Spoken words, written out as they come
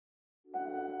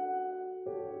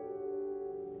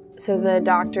So the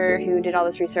doctor who did all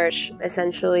this research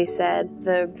essentially said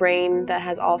the brain that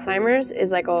has Alzheimer's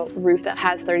is like a roof that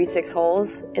has 36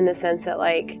 holes, in the sense that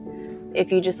like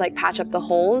if you just like patch up the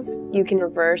holes, you can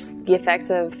reverse the effects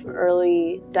of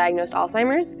early diagnosed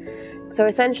Alzheimer's. So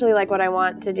essentially like what I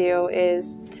want to do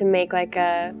is to make like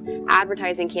a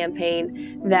advertising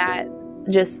campaign that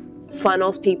just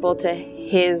funnels people to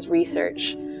his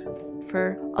research.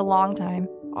 For a long time,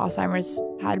 Alzheimer's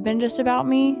had been just about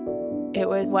me. It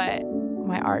was what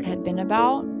my art had been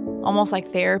about, almost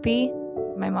like therapy.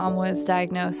 My mom was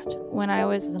diagnosed when I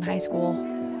was in high school.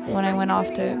 When I went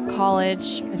off to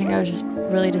college, I think I was just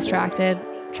really distracted,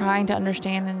 trying to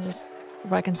understand and just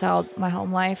reconcile my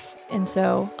home life. And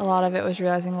so a lot of it was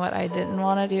realizing what I didn't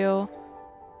want to do.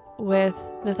 With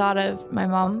the thought of my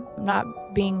mom not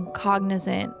being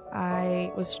cognizant,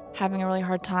 I was having a really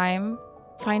hard time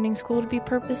finding school to be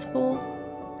purposeful.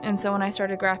 And so when I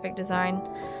started graphic design,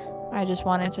 I just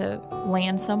wanted to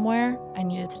land somewhere. I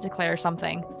needed to declare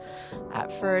something.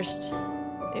 At first,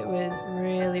 it was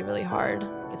really, really hard.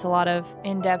 It's a lot of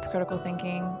in-depth critical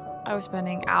thinking. I was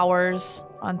spending hours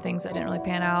on things that didn't really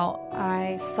pan out.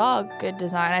 I saw good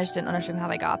design, I just didn't understand how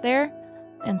they got there.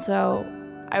 And so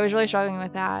I was really struggling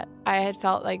with that. I had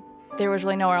felt like there was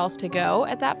really nowhere else to go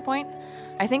at that point.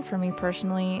 I think for me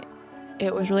personally,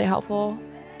 it was really helpful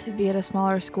to be at a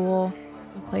smaller school,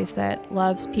 a place that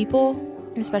loves people,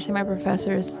 especially my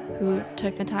professors who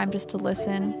took the time just to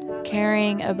listen,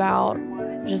 caring about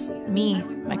just me,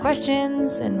 my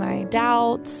questions and my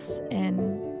doubts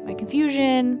and my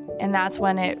confusion. And that's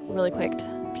when it really clicked.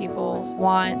 People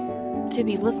want to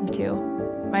be listened to.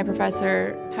 My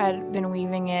professor had been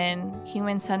weaving in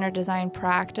human-centered design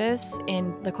practice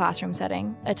in the classroom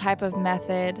setting, a type of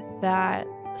method that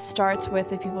starts with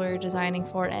the people you're designing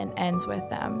for and ends with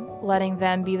them, letting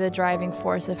them be the driving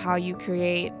force of how you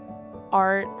create.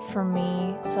 Art, for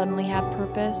me, suddenly had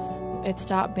purpose. It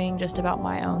stopped being just about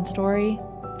my own story.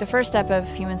 The first step of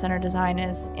human-centered design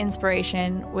is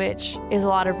inspiration, which is a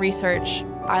lot of research.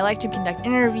 I like to conduct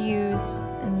interviews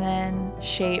and then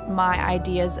shape my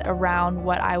ideas around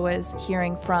what I was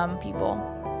hearing from people.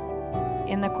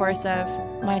 In the course of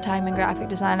my time in graphic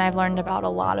design, I've learned about a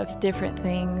lot of different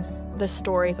things. The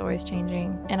story is always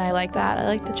changing, and I like that. I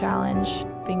like the challenge,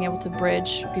 being able to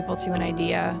bridge people to an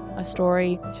idea, a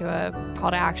story, to a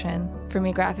call to action. For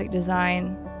me, graphic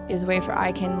design is a way where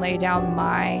I can lay down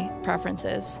my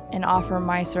preferences and offer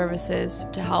my services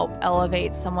to help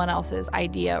elevate someone else's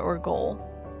idea or goal.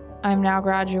 I'm now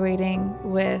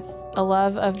graduating with a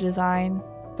love of design,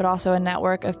 but also a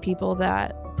network of people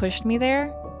that pushed me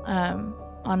there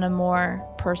on a more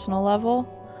personal level.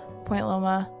 Point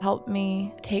Loma helped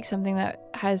me take something that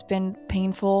has been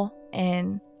painful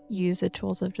and use the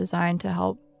tools of design to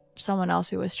help someone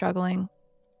else who was struggling.